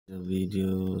The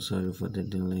video, sorry for the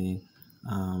delay.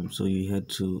 So you head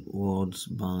to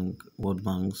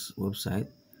WorldBank's website.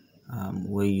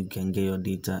 Where you can get your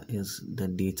data is the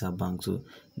data bank. So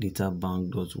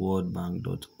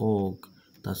databank.worldbank.org.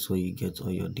 That's where you get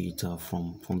all your data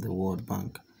from the World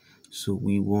Bank. So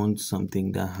we want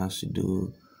something that has to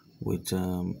do with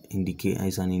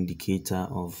as an indicator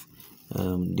of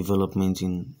development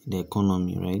in the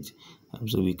economy, right?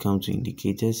 So we come to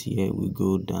indicators here. We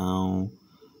go down.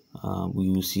 We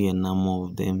will see a number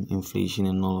of them, inflation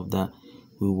and all of that.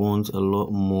 We want a lot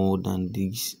more than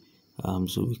this.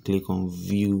 So we click on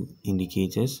view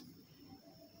indicators.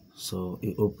 So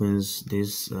it opens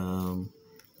this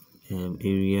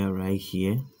area right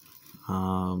here.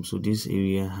 So this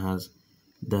area has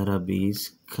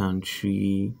database,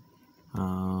 country,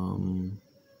 and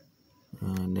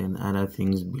then other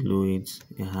things below it.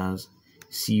 It has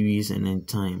series and then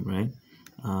time, right?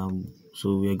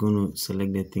 So we are going to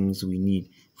select the things we need.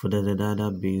 For the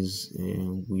database,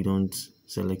 we don't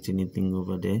select anything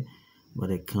over there, but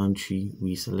the country,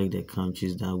 we select the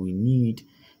countries that we need.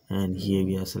 And here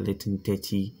we are selecting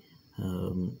 30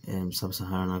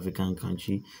 sub-Saharan African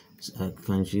countries.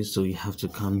 So you have to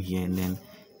come here, and then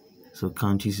so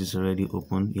countries is already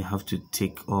open. You have to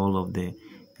take all of the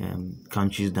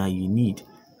countries that you need.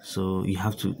 So you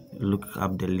have to look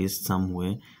up the list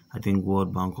somewhere. I think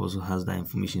World Bank also has that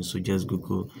information. So just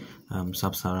Google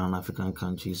sub-Saharan African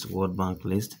countries World Bank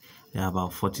list. There are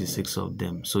about 46 of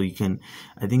them. So you can,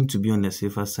 I think, to be on the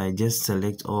safer side, just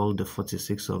select all the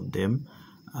 46 of them.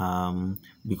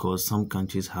 Because some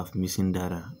countries have missing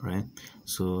data, right?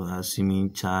 So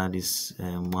assuming Chad is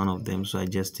one of them, so I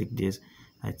just take this.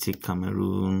 I take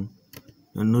Cameroon.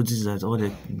 You'll notice that all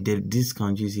these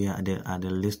countries here are the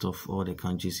list of all the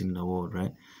countries in the world,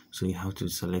 right? So you have to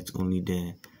select only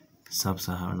the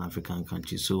sub-Saharan African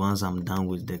countries. So once I'm done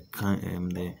with the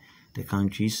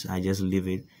countries, I just leave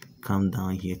it. Come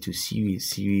down here to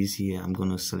series here. I'm going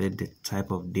to select the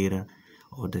type of data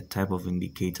or the type of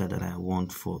indicator that I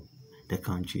want for the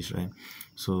countries, right?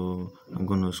 So I'm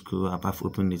going to scroll up. I've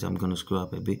opened it. I'm going to scroll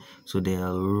up a bit. So there are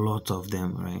a lot of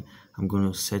them, right? I'm going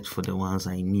to search for the ones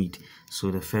I need.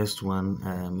 So the first one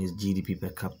is GDP per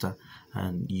capita,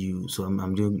 and so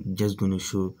I'm just going to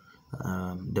show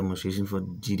demonstration for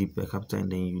GDP per capita,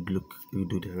 and then you do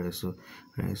the rest. So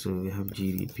right, so we have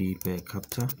GDP per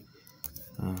capita,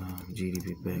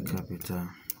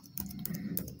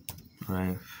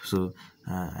 right? So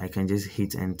I can just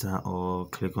hit enter or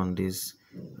click on this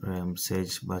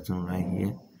search button right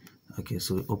here. Okay,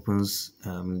 so it opens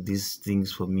these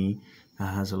things for me. It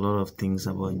has a lot of things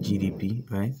about GDP,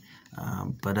 right?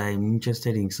 But I'm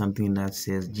interested in something that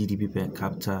says GDP per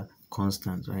capita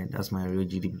constant, right? That's my real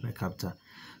GDP per capita.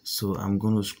 So I'm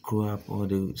going to scroll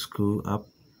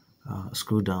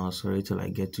down, sorry, till I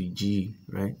get to G,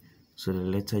 right? So the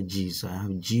letter G. So I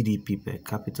have GDP per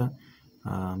capita.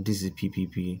 This is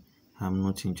PPP. I'm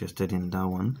not interested in that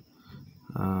one.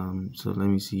 So let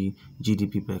me see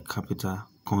GDP per capita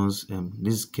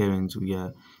this is current. We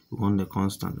want the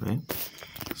constant, right?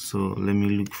 So let me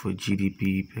look for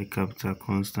GDP per capita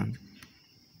constant.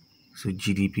 So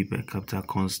GDP per capita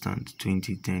constant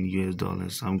 2010 US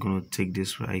dollars. So I'm going to take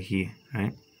this right here,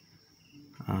 right?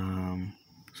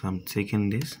 So I'm taking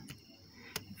this,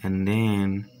 and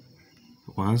then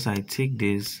once I take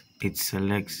this, it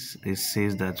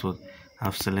says that what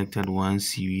I've selected one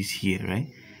series here, right?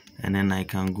 And then I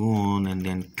can go on and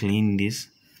then clean this.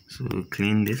 So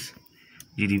clean this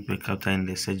GDP per capita in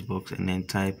the search box, and then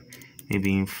type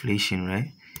maybe inflation,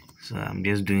 right? So I'm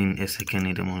just doing a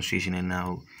second demonstration, and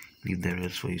I'll leave the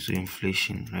rest for you. So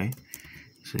inflation, right?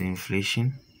 So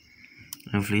inflation,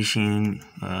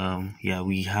 yeah,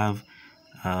 we have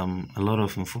a lot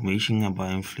of information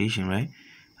about inflation, right?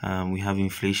 We have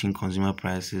inflation, consumer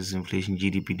prices, inflation,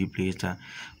 GDP deflator,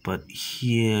 but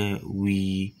here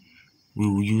we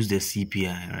will use the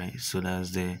CPI, right? So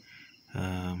that's the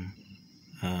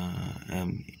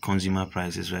consumer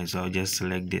prices, right? So I'll just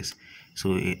select this.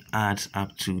 So it adds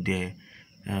up to the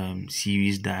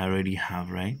series that I already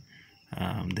have, right?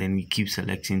 Then you keep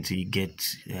selecting till you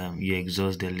get you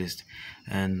exhaust the list,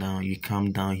 and now you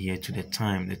come down here to the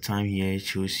time. The time here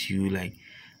shows you like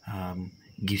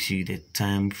gives you the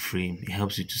time frame. It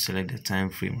helps you to select the time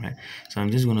frame, right? So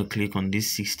I'm just going to click on this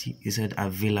 60. It said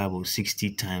available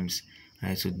 60 times,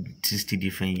 right? So 60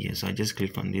 different years. So I just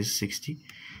click on this 60.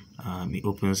 It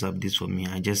opens up this for me.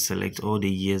 I just select all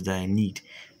the years that I need.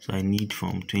 So I need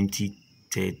from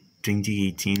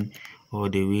 2018 all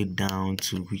the way down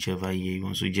to whichever year you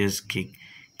want. So just keep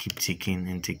ticking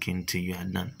and ticking till you are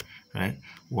done, right?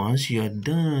 Once you are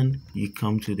done, you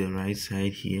come to the right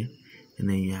side here, and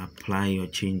then you apply your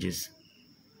changes.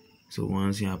 So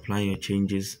once you apply your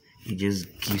changes, it just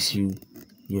gives you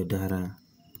your data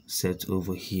set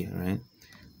over here, right?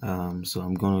 So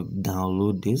I'm gonna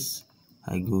download this.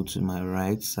 I go to my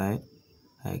right side,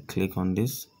 I click on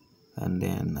this, and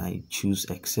then I choose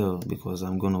Excel because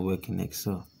I'm gonna work in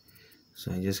Excel.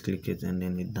 So I just click it and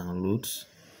then it downloads,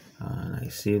 and I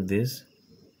save this.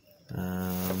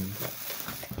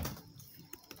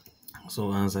 So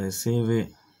once I save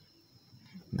it,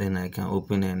 then I can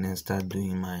open it and then start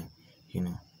doing my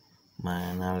my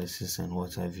analysis and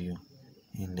what have you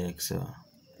in the Excel.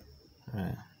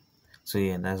 Right. So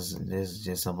yeah, that's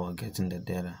just about getting the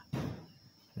data.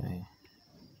 Right.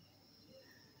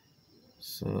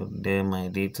 So there my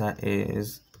data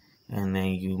is, and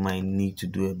then you might need to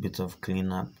do a bit of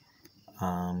cleanup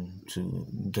to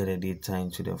get the data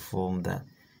into the form that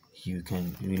you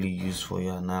can really use for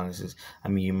your analysis. I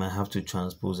mean, you might have to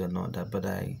transpose and all that, but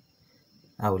I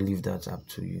will leave that up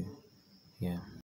to you. Yeah.